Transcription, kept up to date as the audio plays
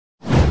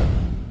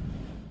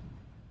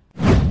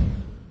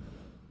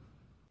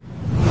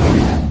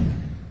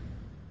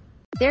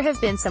There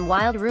have been some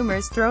wild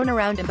rumors thrown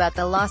around about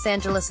the Los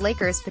Angeles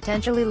Lakers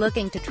potentially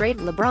looking to trade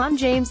LeBron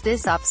James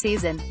this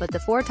offseason, but the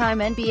four-time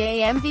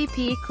NBA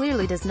MVP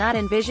clearly does not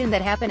envision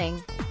that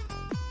happening.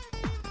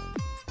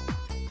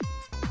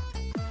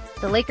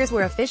 The Lakers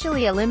were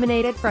officially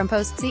eliminated from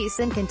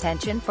postseason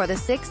contention for the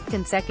sixth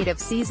consecutive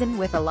season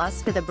with a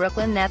loss to the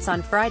Brooklyn Nets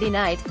on Friday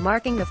night,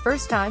 marking the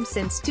first time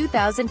since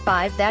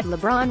 2005 that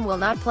LeBron will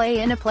not play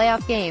in a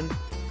playoff game.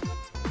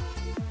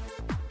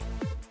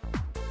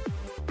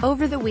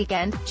 Over the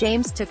weekend,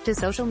 James took to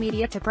social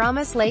media to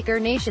promise Laker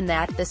Nation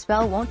that the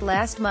spell won't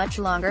last much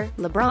longer.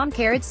 LeBron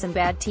carried some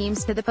bad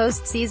teams to the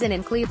postseason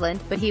in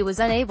Cleveland, but he was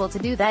unable to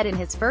do that in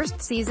his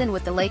first season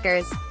with the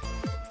Lakers.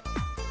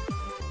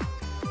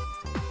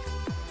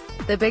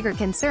 The bigger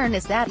concern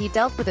is that he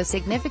dealt with a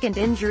significant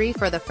injury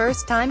for the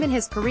first time in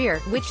his career,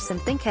 which some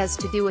think has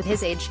to do with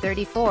his age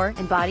 34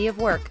 and body of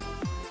work.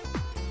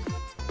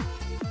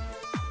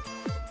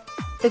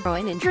 The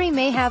groin injury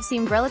may have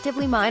seemed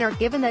relatively minor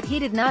given that he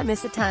did not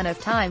miss a ton of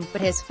time,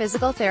 but his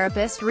physical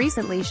therapist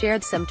recently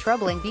shared some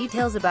troubling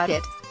details about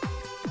it.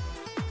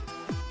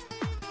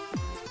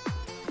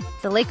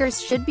 The Lakers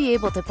should be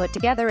able to put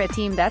together a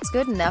team that's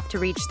good enough to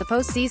reach the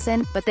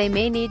postseason, but they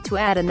may need to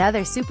add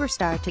another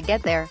superstar to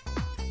get there.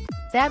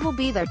 That will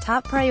be their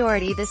top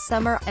priority this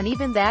summer, and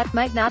even that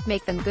might not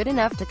make them good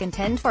enough to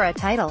contend for a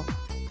title.